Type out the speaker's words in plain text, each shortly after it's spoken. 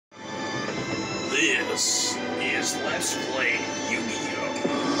This is Let's Play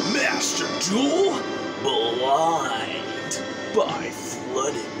Yu-Gi-Oh! Master Duel Blind by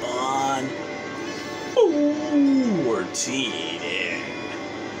floodinmon14.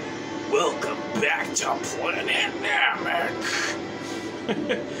 Welcome back to Planet Namek.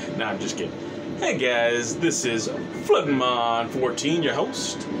 Nah, I'm just kidding. Hey guys, this is floodinmon14, your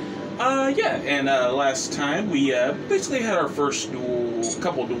host. Last time we basically had our first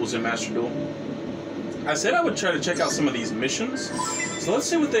couple duels in Master Duel. I said I would try to check out some of these missions. So let's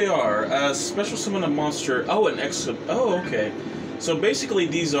see what they are. Special summon a monster. Oh, an extra. Oh, okay. So basically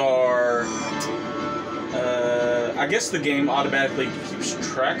these are. I guess the game automatically keeps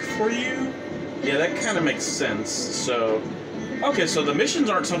track for you. Yeah, that kind of makes sense. So, okay, so the missions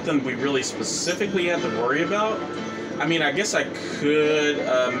aren't something we really specifically have to worry about. I mean, I guess I could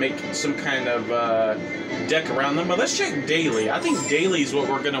make some kind of deck around them, but let's check daily. I think daily is what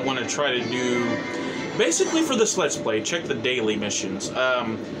we're going to want to try to do. Basically, for this Let's Play, check the daily missions.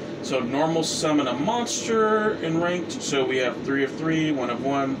 So, normal summon a monster in ranked. So, we have 3 of 3, 1 of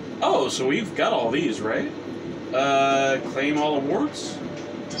 1. Oh, so we've got all these, right? Claim all awards.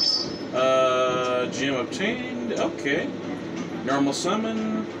 Gem obtained. Okay. Normal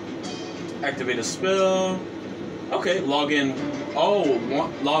summon. Activate a spell. Okay, log in. Oh,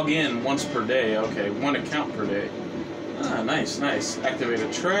 log in once per day. Okay, 1 account per day. Ah, nice, nice. Activate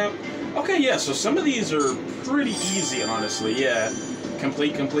a trap. Okay, yeah, so some of these are pretty easy, honestly, yeah.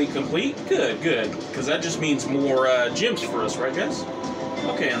 Complete, complete, complete. Good, good. Because that just means more gems for us, right, guys?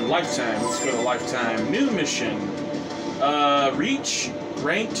 Okay, and lifetime. Let's go to lifetime. New mission. Reach,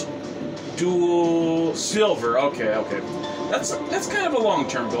 ranked, duel, silver. Okay, okay. That's kind of a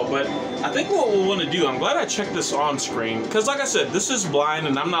long-term goal, but I think what we'll want to do, I'm glad I checked this on screen, because like I said, this is blind,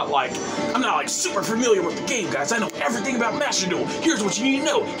 and I'm not like super familiar with the game, guys. I know everything about Master Duel. Here's what you need to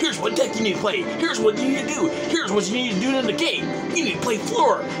know. Here's what deck you need to play. Here's what you need to do. Here's what you need to do in the game. You need to play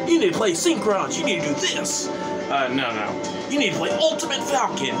Flora. You need to play Synchrons. You need to do this. No. You need to play Ultimate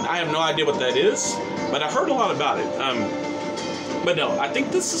Falcon. I have no idea what that is, but I heard a lot about it. But no, I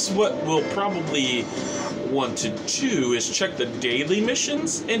think this is what we'll probably want to do, is check the daily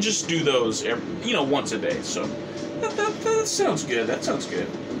missions and just do those once a day. So that sounds good. That sounds good.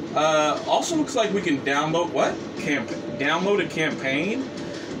 Also looks like we can download download a campaign.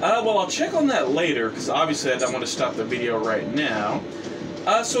 Well, I'll check on that later, because obviously I don't want to stop the video right now.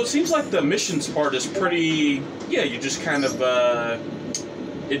 So it seems like the missions part is pretty, yeah, you just kind of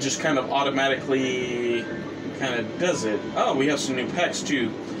it just kind of automatically kind of does it. Oh, we have some new packs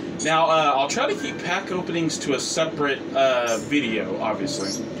too. Now, I'll try to keep pack openings to a separate video, obviously.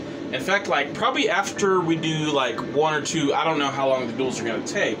 In fact, like, probably after we do, like, 1 or 2, I don't know how long the duels are going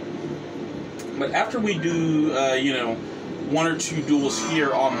to take, but after we do, 1 or 2 duels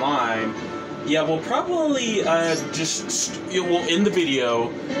here online, yeah, we'll probably we'll end the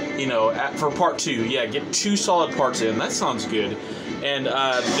video, for part 2. Yeah, get 2 solid parts in. That sounds good. And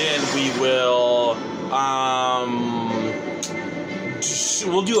then we will,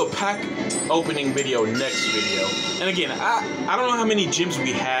 we'll do a pack opening video next video. And again, I don't know how many gems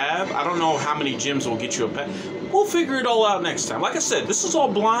we have. I don't know how many gems will get you a pack. We'll figure it all out next time. Like I said, this is all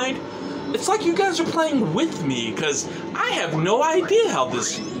blind. It's like you guys are playing with me, because I have no idea how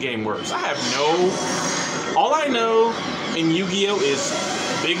this game works. All I know in Yu-Gi-Oh! Is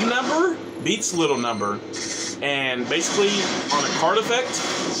big number beats little number. And basically, on a card effect,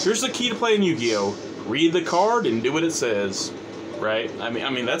 here's the key to playing Yu-Gi-Oh! Read the card and do what it says. Right? I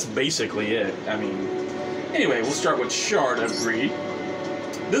mean, that's basically it. Anyway, we'll start with Shard of Greed.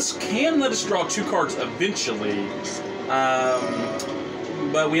 This can let us draw 2 cards eventually,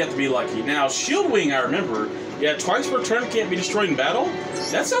 but we have to be lucky. Now, Shield Wing, I remember, yeah, twice per turn can't be destroyed in battle.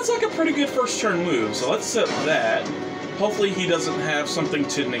 That sounds like a pretty good first turn move, so let's set that. Hopefully he doesn't have something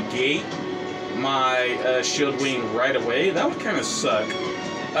to negate my Shield Wing right away. That would kind of suck.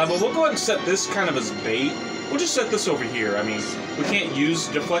 But we'll go ahead and set this kind of as bait. We'll just set this over here. I mean, we can't use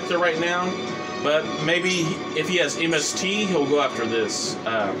Deflector right now, but maybe if he has MST, he'll go after this.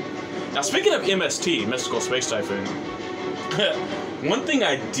 Now, speaking of MST, Mystical Space Typhoon, one thing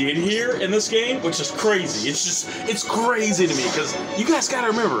I did here in this game, which is crazy, it's crazy to me, because you guys gotta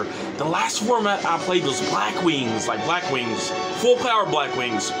remember, the last format I played was Black Wings, full power Black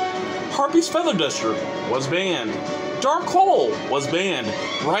Wings. Harpy's Feather Duster was banned. Dark Hole was banned.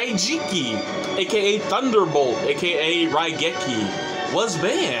 Raijiki, aka Thunderbolt, aka Raigeki, was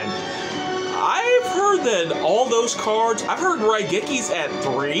banned. I've heard that all those cards, I've heard Raigeki's at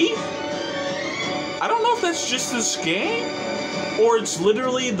 3. I don't know if that's just this game, or it's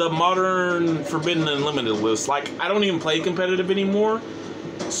literally the modern Forbidden Unlimited list. Like, I don't even play competitive anymore.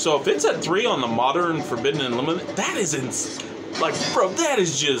 So if it's at 3 on the Modern, Forbidden, and Limited, that is like, bro, that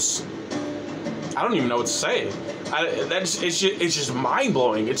is just, I don't even know what to say. It's just mind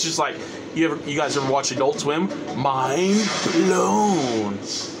blowing. It's just like, you guys ever watch Adult Swim? Mind blown.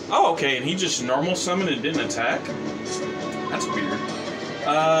 Oh, okay, and he just normal summoned and didn't attack? That's weird.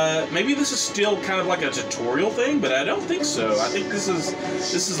 Maybe this is still kind of like a tutorial thing, but I don't think so. I think this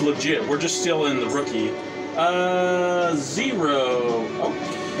is legit. We're just still in the rookie. 0.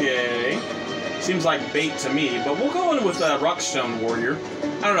 Okay. Seems like bait to me, but we'll go in with Rockstone Warrior.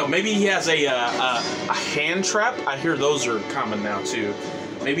 I don't know, maybe he has a hand trap. I hear those are common now, too.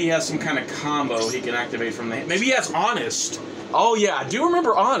 Maybe he has some kind of combo he can activate from the hand. Maybe he has Honest. Oh, yeah, I do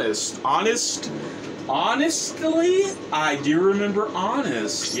remember Honest. Honestly, I do remember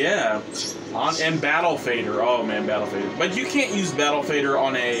Honest, yeah. And Battle Fader. Oh, man, Battle Fader. But you can't use Battle Fader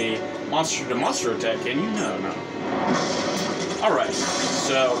on a monster-to-monster attack, can you? No. Alright,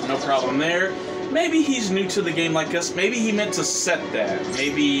 so no problem there. Maybe he's new to the game like us. Maybe he meant to set that.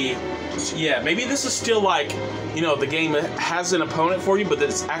 Maybe this is still like, you know, the game has an opponent for you, but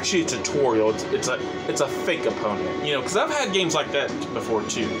it's actually a tutorial. It's a fake opponent, you know, because I've had games like that before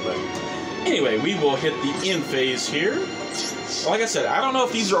too. But anyway, we will hit the end phase here. Like I said, I don't know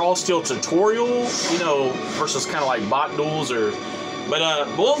if these are all still tutorial, you know, versus kind of like bot duels or. But,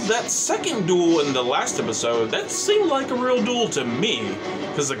 well, that second duel in the last episode, that seemed like a real duel to me.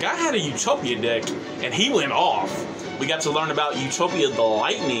 Because the guy had a Utopia deck, and he went off. We got to learn about Utopia the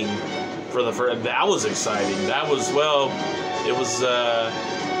Lightning for the first. That was exciting. That was, well, it was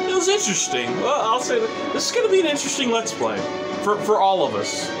interesting. Well, I'll say that this is going to be an interesting Let's Play. For all of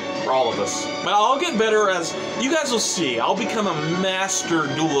us. For all of us. But I'll get better as, you guys will see. I'll become a Master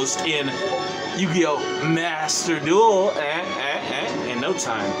Duelist in Yu-Gi-Oh! Master Duel in no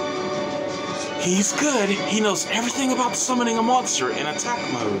time. He's good. He knows everything about summoning a monster in attack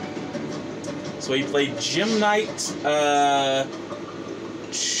mode. So he played Gem Knight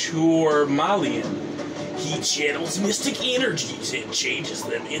Chormalian. He channels mystic energies and changes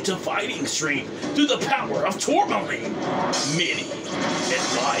them into fighting strength through the power of tormenting. Many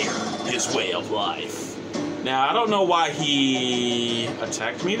admire his way of life. Now, I don't know why he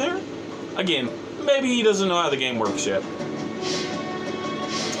attacked me there. Again, maybe he doesn't know how the game works yet.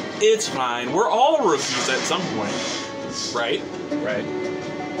 It's fine. We're all rookies at some point. Right? Right.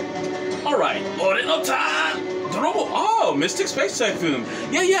 Alright. Oreno time! Oh, Mystic Space Typhoon.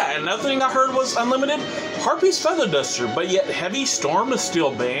 Yeah. Another thing I heard was Unlimited Harpy's Feather Duster, but yet Heavy Storm is still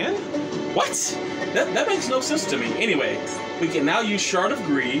banned? What? That makes no sense to me. Anyway, we can now use Shard of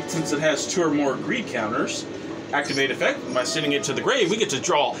Greed, since it has 2 or more greed counters. Activate effect. By sending it to the grave, we get to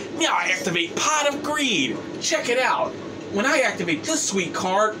draw. Now I activate Pot of Greed. Check it out. When I activate this sweet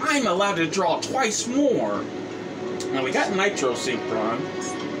card, I'm allowed to draw twice more. Now we got Nitro Synchron.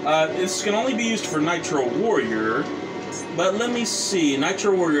 This can only be used for Nitro Warrior. But let me see.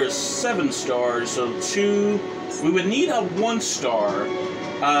 Nitro Warrior is 7 stars, so 2. We would need a 1 star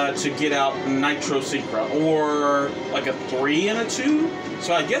to get out Nitro Synchron. Or like a 3 and a 2.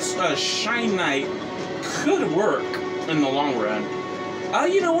 So I guess Shine Knight could work in the long run.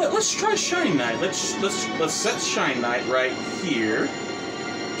 You know what? Let's try Shine Knight. Let's set Shine Knight right here.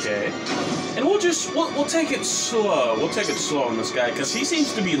 Okay. And we'll take it slow. We'll take it slow on this guy because he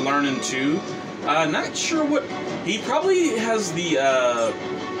seems to be learning too. Not sure what he probably has the.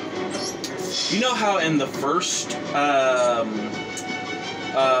 You know how in the first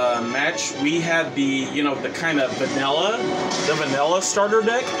match we had the the kind of vanilla starter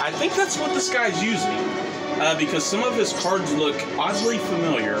deck. I think that's what this guy's using. Because some of his cards look oddly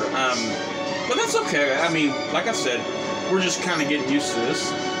familiar. But that's okay. I mean, like I said, we're just kind of getting used to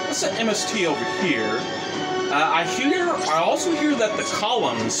this. Let's set MST over here. I also hear that the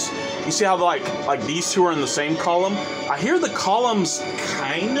columns, you see how like these 2 are in the same column? I hear the columns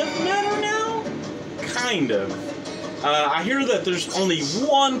kind of matter now? Kind of. I hear that there's only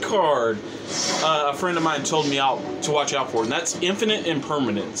 1 card a friend of mine told me to watch out for, and that's Infinite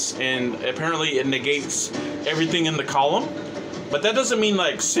Impermanence, and apparently it negates everything in the column. But that doesn't mean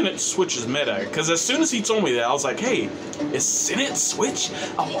like Senate Switch is meta, because as soon as he told me that, I was like, hey, is Senate Switch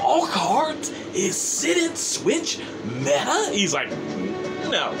of all cards? Is Senate Switch meta? He's like,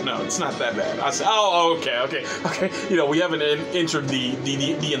 no, it's not that bad. I said, oh, okay. We haven't entered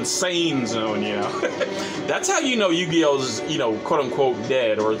the insane zone, That's how you know Yu-Gi-Oh's, quote unquote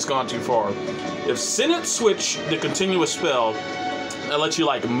dead, or it's gone too far. If Senate Switch, the continuous spell, that lets you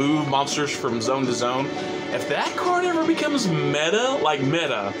like move monsters from zone to zone. If that card ever becomes meta,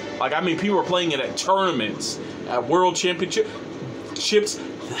 I mean, people are playing it at tournaments, at World Championships,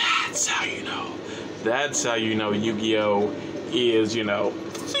 that's how you know. That's how you know Yu-Gi-Oh is,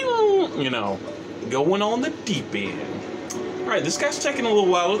 you know, going on the deep end. Alright, this guy's taking a little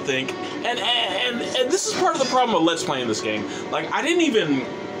while to think, and this is part of the problem with Let's Playing this game. Like, I didn't even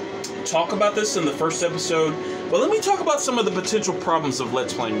talk about this in the first episode, but let me talk about some of the potential problems of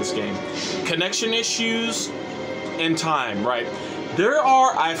Let's Playing this game. Connection issues and time, right? There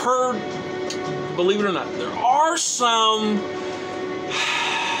are, I've heard, believe it or not, there are some,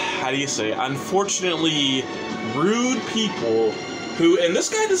 how do you say, unfortunately rude people who, and this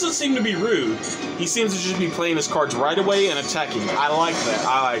guy doesn't seem to be rude. He seems to just be playing his cards right away and attacking. I like that.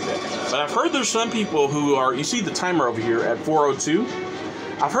 I like that. But I've heard there's some people who are, you see the timer over here at 4:02?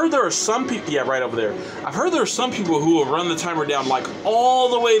 I've heard there are some people, yeah, right over there. I've heard there are some people who will run the timer down like all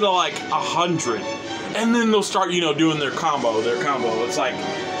the way to like 100. And then they'll start, you know, doing their combo. It's like,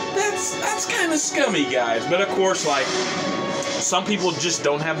 that's kind of scummy, guys. But of course, like, some people just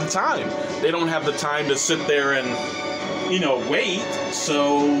don't have the time. They don't have the time to sit there and, you know, wait,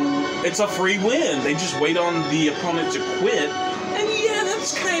 so it's a free win. They just wait on the opponent to quit, and yeah,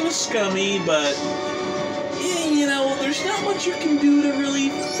 that's kind of scummy, but, yeah, you know, there's not much you can do to really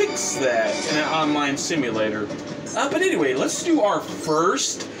fix that in an online simulator. But anyway, let's do our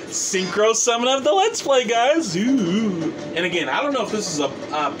first Synchro Summon of the Let's Play, guys. Ooh. And again, I don't know if this is a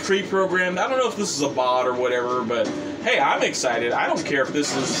pre-programmed, I don't know if this is a bot or whatever, but hey, I'm excited. I don't care if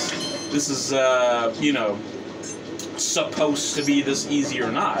this is you know, supposed to be this easy or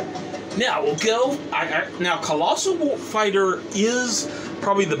not. Now we'll go. Now Colossal Fighter is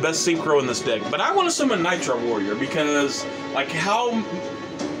probably the best synchro in this deck, but I want to summon Nitro Warrior because, like, how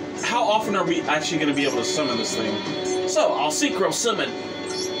often are we actually going to be able to summon this thing? So I'll synchro summon.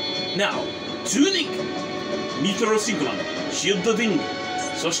 Now, Tunic, Nitro Synchrons, Shield Wing,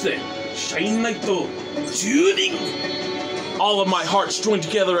 そして Shine Knight Tuning. All of my hearts joined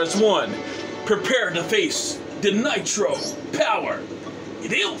together as one. Prepare to face the Nitro power.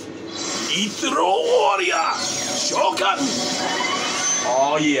 Nitro Warrior Shogun.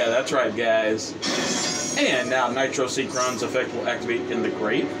 Oh yeah, that's right, guys. And now Nitro Synchrons effect will activate in the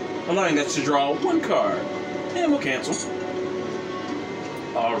grave, allowing us to draw one card. And we'll cancel.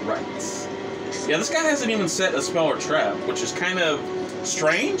 Alright. Yeah, this guy hasn't even set a spell or trap, which is kind of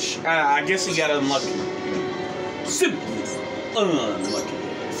strange. I guess he got unlucky. Simply unlucky.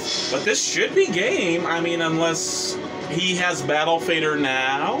 But this should be game. I mean, unless he has Battle Fader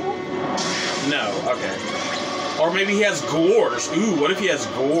now? No, okay. Or maybe he has Gores. Ooh, what if he has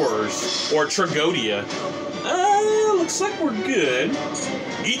Gores? Or Tragodia? Looks like we're good.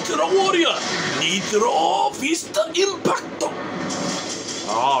 Nitro Warrior! Nitro Vista Impacto!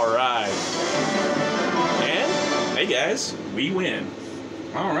 Alright. And, hey guys, we win.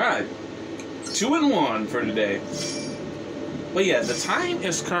 Alright. 2-1 for today. But yeah, the time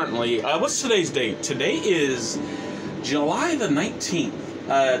is currently, what's today's date? Today is July the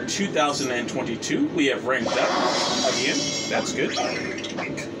 19th, 2022. We have ranked up again. That's good.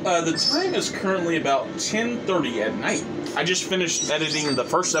 The time is currently about 10:30 at night. I just finished editing the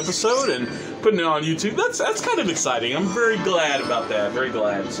first episode and putting it on YouTube. That's kind of exciting. I'm very glad about that. Very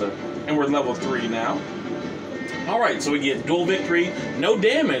glad. So, and we're level 3 now. Alright, so we get dual victory, no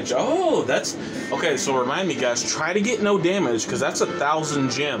damage. Oh, that's... Okay, so remind me, guys, try to get no damage, because that's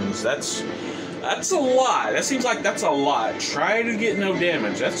 1,000 gems. That's a lot. That seems like that's a lot. Try to get no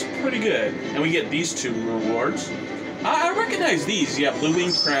damage. That's pretty good. And we get these 2 rewards. I recognize these. Yeah, Blue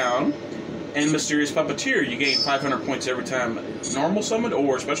Wing Crown and Mysterious Puppeteer. You gain 500 points every time normal summon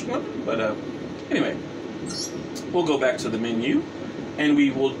or special summon. But, anyway. We'll go back to the menu, and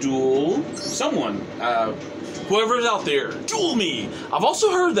we will duel someone. Whoever's out there, duel me! I've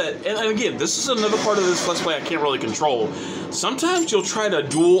also heard that, and again, this is another part of this Let's Play I can't really control. Sometimes you'll try to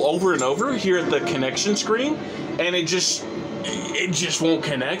duel over and over here at the connection screen, and it just won't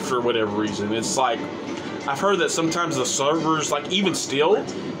connect for whatever reason. It's like, I've heard that sometimes the servers, like even still,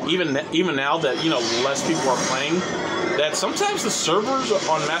 even now that, you know, less people are playing, that sometimes the servers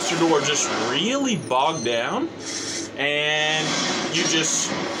on Master Duel are just really bogged down, and you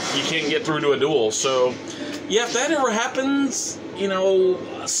can't get through to a duel. So, yeah, if that ever happens, you know,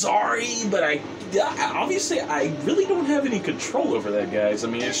 sorry, but obviously I really don't have any control over that, guys. I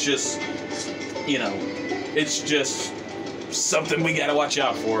mean, it's just, you know, it's just something we gotta watch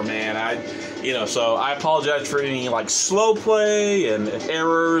out for, man. So I apologize for any, like, slow play and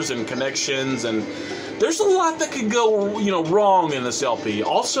errors and connections, and there's a lot that could go, you know, wrong in this LP.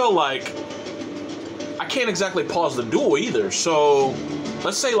 Also, like, I can't exactly pause the duel either, so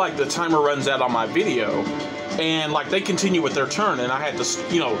let's say, like, the timer runs out on my video, and, like, they continue with their turn, and I had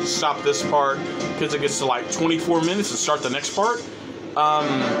to, you know, stop this part because it gets to, like, 24 minutes and start the next part.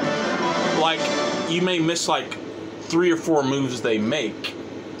 Like, you may miss, like, 3 or 4 moves they make,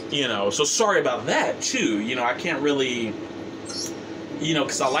 You know, so sorry about that, too. You know, I can't really... You know,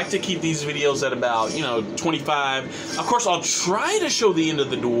 because I like to keep these videos at about, you know, 25. Of course, I'll try to show the end of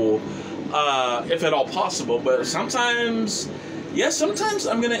the duel, if at all possible. But sometimes, yeah, sometimes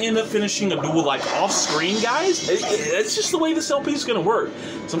I'm going to end up finishing a duel, like, off-screen, guys. It's just the way this LP is going to work.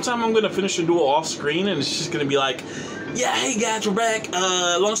 Sometimes I'm going to finish a duel off-screen, and it's just going to be like, yeah, hey, guys, we're back.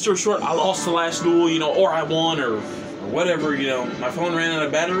 Long story short, I lost the last duel, you know, or I won, or whatever, you know. My phone ran out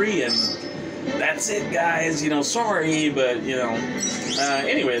of battery, and... that's it, guys. You know, sorry, but, you know.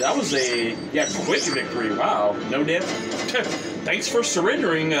 Anyway, that was a, yeah, quick victory. Wow. No damn. Thanks for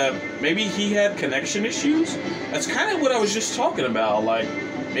surrendering. Maybe he had connection issues? That's kind of what I was just talking about. Like,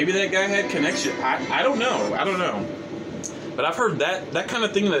 maybe that guy had connection. I don't know. I don't know. But I've heard that kind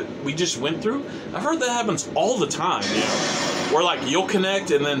of thing that we just went through, I've heard that happens all the time, you know. Where, like, you'll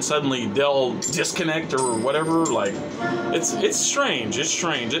connect and then suddenly they'll disconnect or whatever. Like, it's strange. It's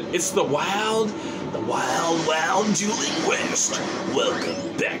strange. It's the wild dueling quest.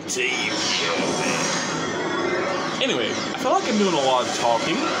 Welcome back to you. Anyway, I feel like I'm doing a lot of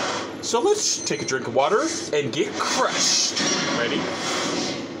talking. So let's take a drink of water and get crushed. Ready?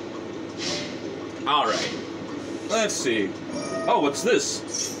 Alright. Let's see. Oh, what's this?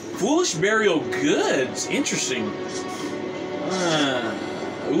 Foolish burial goods. Interesting.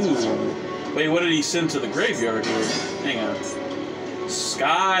 Ooh. Wait, what did he send to the graveyard here? Hang on.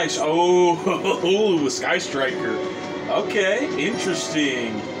 Sky Striker. Okay,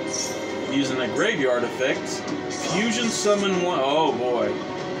 interesting. Using a graveyard effect. Fusion summon one. Oh boy.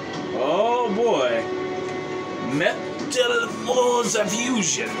 Oh boy. Metamorphosis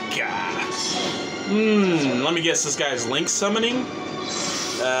fusion. Let me guess, this guy's Link summoning?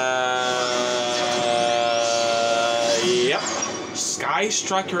 Yep. Sky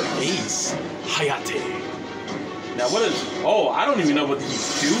Striker Ace. Hayate. Now what is... oh, I don't even know what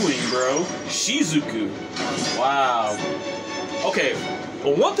he's doing, bro. Shizuku. Wow. Okay,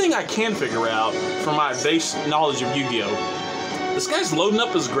 well, one thing I can figure out from my base knowledge of Yu-Gi-Oh! This guy's loading up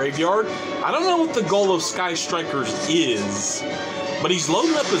his graveyard. I don't know what the goal of Sky Strikers is, but he's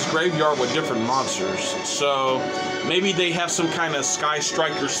loading up his graveyard with different monsters. So maybe they have some kind of Sky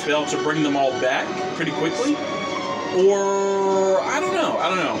Striker spell to bring them all back pretty quickly. Or, I don't know.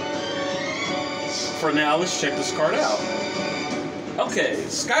 For now, let's check this card out. Okay,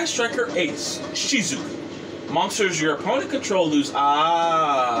 Sky Striker Ace, Shizuku. Monsters your opponent control lose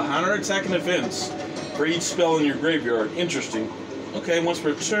 100 attack and defense for each spell in your graveyard. Interesting. Okay, once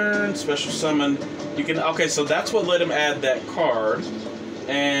per turn, special summon. You can, okay, so that's what let him add that card.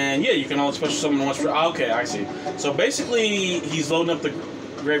 And yeah, you can only special summon once per, okay, I see. So basically, he's loading up the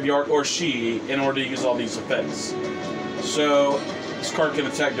graveyard, or she, in order to use all these effects. So, this card can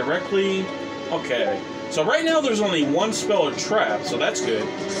attack directly. Okay. So right now there's only one spell or trap, so that's good.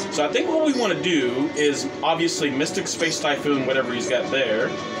 So I think what we want to do is, obviously, Mystic Space Typhoon, whatever he's got there.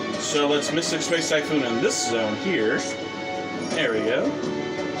 So let's Mystic Space Typhoon in this zone here. There we go.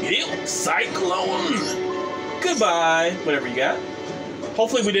 Yep, Cyclone! Goodbye, whatever you got.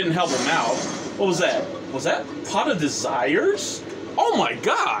 Hopefully we didn't help him out. What was that? Was that Pot of Desires? Oh my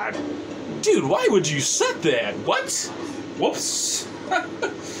god! Dude, why would you set that? What? Whoops.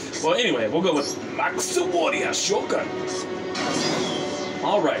 Well, anyway, we'll go with Master Duel Shogun.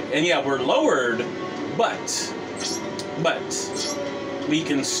 Alright, and yeah, we're lowered, but we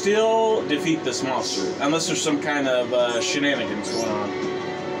can still defeat this monster, unless there's some kind of shenanigans going on.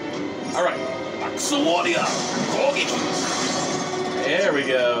 Alright, Master Duel Kogeki. There we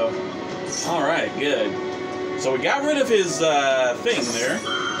go. Alright, good. So we got rid of his thing there.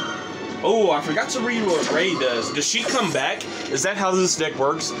 Oh, I forgot to read what Ray does. Does she come back? Is that how this deck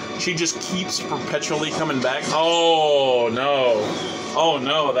works? She just keeps perpetually coming back? Oh, no. Oh,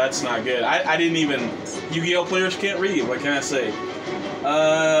 no, that's not good. I didn't even... Yu-Gi-Oh! Players can't read. What can I say?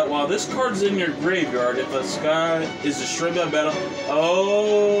 While this card's in your graveyard, if a sky is destroyed by battle...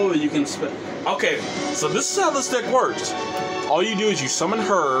 oh, you can... okay, so this is how this deck works. All you do is you summon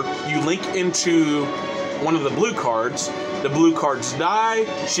her, you link into one of the blue cards, the blue cards die,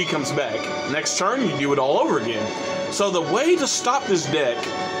 she comes back. Next turn, you do it all over again. So the way to stop this deck,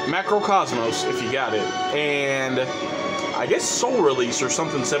 Macrocosmos, if you got it, and I guess Soul Release or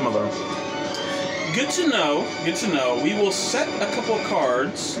something similar. Good to know, good to know. We will set a couple of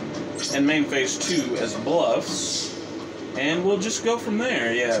cards in main phase 2 as bluffs, and we'll just go from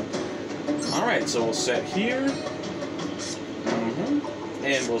there, yeah. Alright, so we'll set here,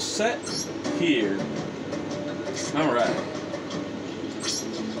 and we'll set here. Alright.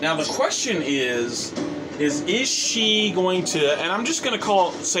 Now the question is she going to, and I'm just going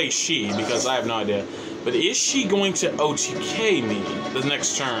to say she because I have no idea. But is she going to OTK me the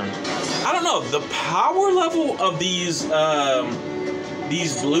next turn? I don't know. The power level of these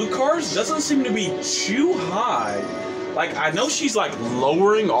blue cards doesn't seem to be too high. Like, I know she's like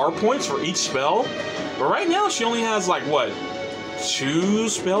lowering our points for each spell, but right now she only has like what? 2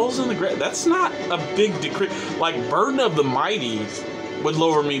 spells in the grave. That's not a big decrease. Like, Burden of the Mighty would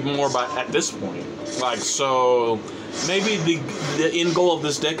lower me more at this point. Like, so maybe the end goal of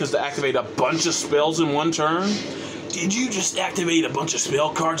this deck is to activate a bunch of spells in one turn. Did you just activate a bunch of spell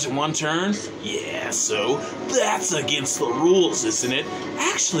cards in one turn? Yeah, so that's against the rules, isn't it?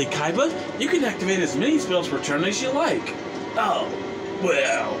 Actually, Kaiba, you can activate as many spells per turn as you like. Oh,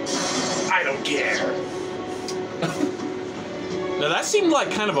 well, I don't care. Now that seemed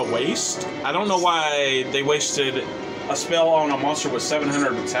like kind of a waste. I don't know why they wasted a spell on a monster with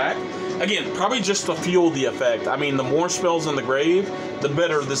 700 attack. Again, probably just to fuel the effect. I mean, the more spells in the grave, the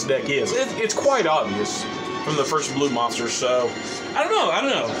better this deck is. It's quite obvious from the first blue monster, so I don't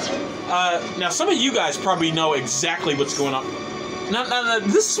know. Now, some of you guys probably know exactly what's going on. Now,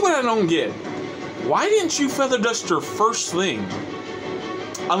 this is what I don't get. Why didn't you Feather Duster first thing?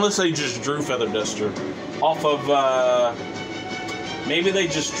 Unless they just drew Feather Duster off of, maybe they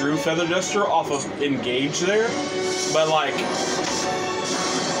just drew Feather Duster off of Engage there, but like,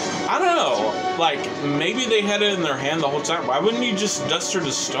 I don't know, like, maybe they had it in their hand the whole time. Why wouldn't you just Duster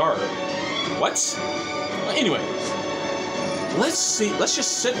to start? What? Well, anyway, let's see, let's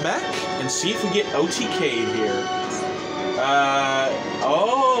just sit back and see if we get OTK'd here.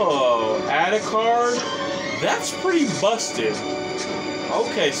 Oh, add a card? That's pretty busted.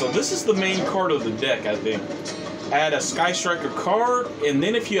 Okay, so this is the main card of the deck, I think. Add a Sky Striker card, and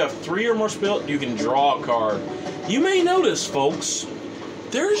then if you have 3 or more spells, you can draw a card. You may notice, folks,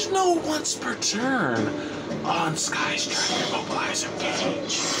 there's no once per turn on Sky Striker Mobilizer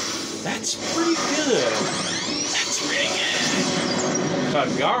Gauge. That's pretty good. That's pretty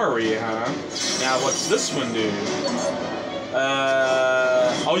good. Kagari, huh? Now, what's this one do?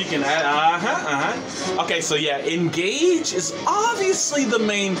 Oh, you can add, Okay, so yeah, Engage is obviously the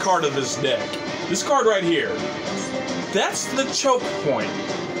main card of this deck. This card right here. That's the choke point.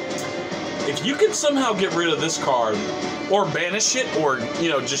 If you can somehow get rid of this card, or banish it, or, you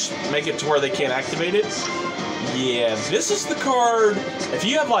know, just make it to where they can't activate it, yeah, this is the card. If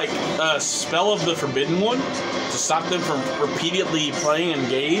you have, like, a Spell of the Forbidden One to stop them from repeatedly playing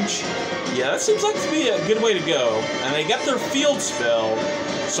Engage, yeah, that seems like to be a good way to go. And they got their field spell,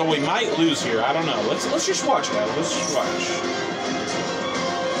 so we might lose here. I don't know. Let's just watch, guys. Let's just watch.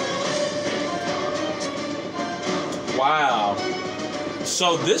 Wow.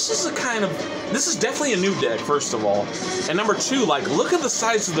 So this is this is definitely a new deck, first of all. And number 2, like, look at the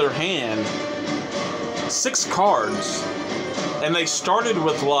size of their hand. 6 cards. And they started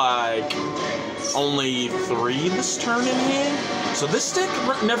with, like, only 3 this turn in hand. So this deck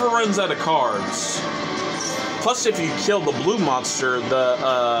never runs out of cards. Plus, if you kill the blue monster,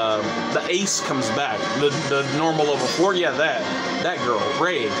 the ace comes back. The normal level 4, yeah, that girl,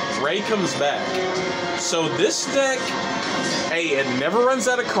 Ray comes back. So this deck, hey, it never runs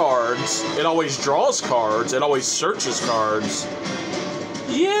out of cards. It always draws cards. It always searches cards.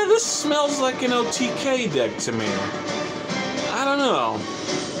 Yeah, this smells like an OTK deck to me. I don't know.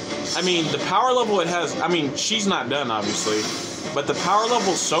 I mean, the power level it has, I mean, she's not done, obviously. But the power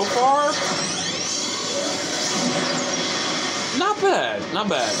level so far, not bad, not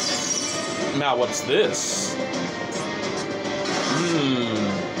bad. Now, what's this?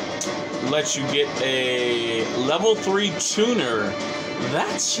 Lets you get a level 3 tuner.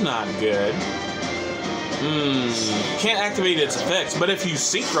 That's not good. Can't activate its effects, but if you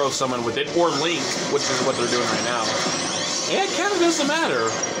synchro summon with it, or link, which is what they're doing right now, yeah, it kind of doesn't matter.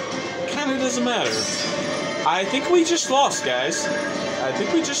 Kind of doesn't matter. I think we just lost, guys. I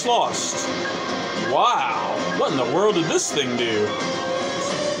think we just lost. Wow. What in the world did this thing do?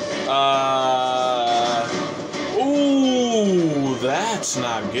 Ooh, that's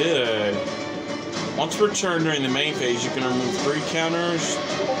not good. Once per turn during the main phase, you can remove 3 counters.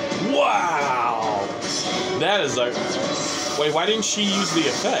 Wow. That is like... Wait, why didn't she use the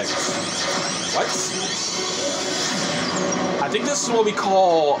effect? What? I think this is what we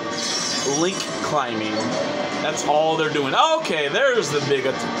call link climbing. That's all they're doing. Okay, there's the big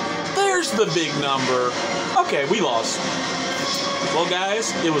number. Okay, we lost. Well,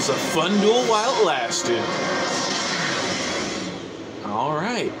 guys, it was a fun duel while it lasted.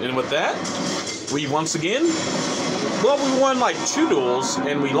 Alright, and with that, we once again, well, we won like 2 duels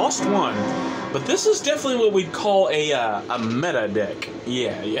and we lost 1. But this is definitely what we'd call a meta deck.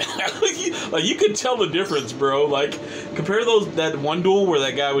 Yeah. Like you could tell the difference, bro. Like, compare that one duel where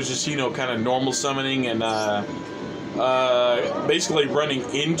that guy was just, you know, kind of normal summoning and basically running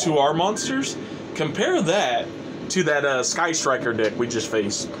into our monsters. Compare that to that Sky Striker deck we just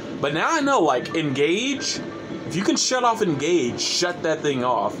faced. But now I know, like, engage. If you can shut off engage, shut that thing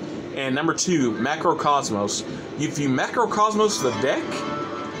off. And number 2, Macrocosmos. If you Macrocosmos the deck,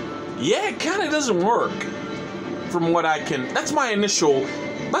 yeah, it kind of doesn't work. From what I can... That's my initial...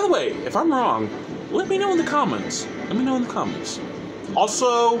 By the way, if I'm wrong, let me know in the comments.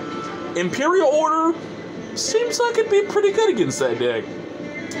 Also, Imperial Order seems like it'd be pretty good against that deck.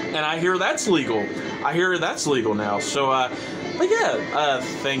 And I hear that's legal. Now. So, but yeah,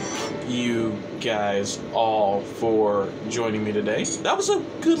 thank you guys all for joining me today. That was a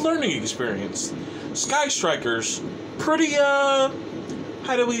good learning experience. Sky Strikers, pretty, how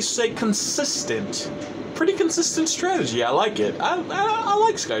do we say, consistent. Pretty consistent strategy. I like it. I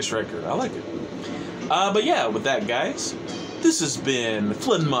like Sky Striker. I like it. But yeah, with that, guys, this has been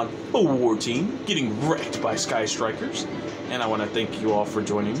floodinmon14 getting wrecked by Sky Strikers. And I want to thank you all for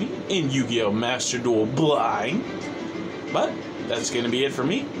joining me in Yu-Gi-Oh! Master Duel Blind. But that's going to be it for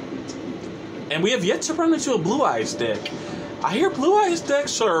me. And we have yet to run into a Blue Eyes deck. I hear Blue Eyes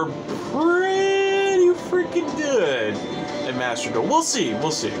decks are pretty freaking good at Master Duel. We'll see.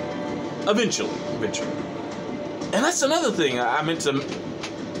 Eventually. And that's another thing I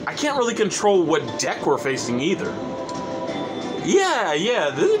can't really control what deck we're facing either.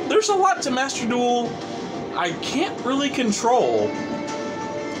 Yeah. There's a lot to Master Duel I can't really control.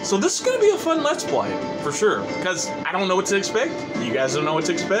 So this is going to be a fun Let's Play, for sure. Because I don't know what to expect. You guys don't know what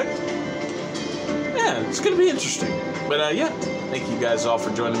to expect. Yeah, it's going to be interesting. But yeah, thank you guys all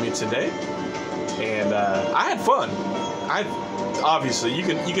for joining me today. And I had fun. Obviously, you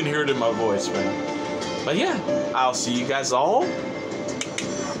can hear it in my voice, man. But yeah, I'll see you guys all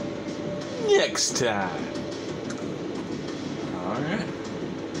next time. Alright.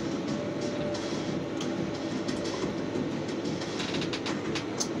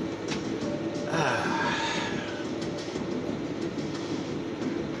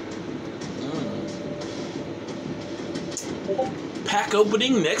 Pack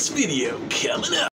opening next video coming up.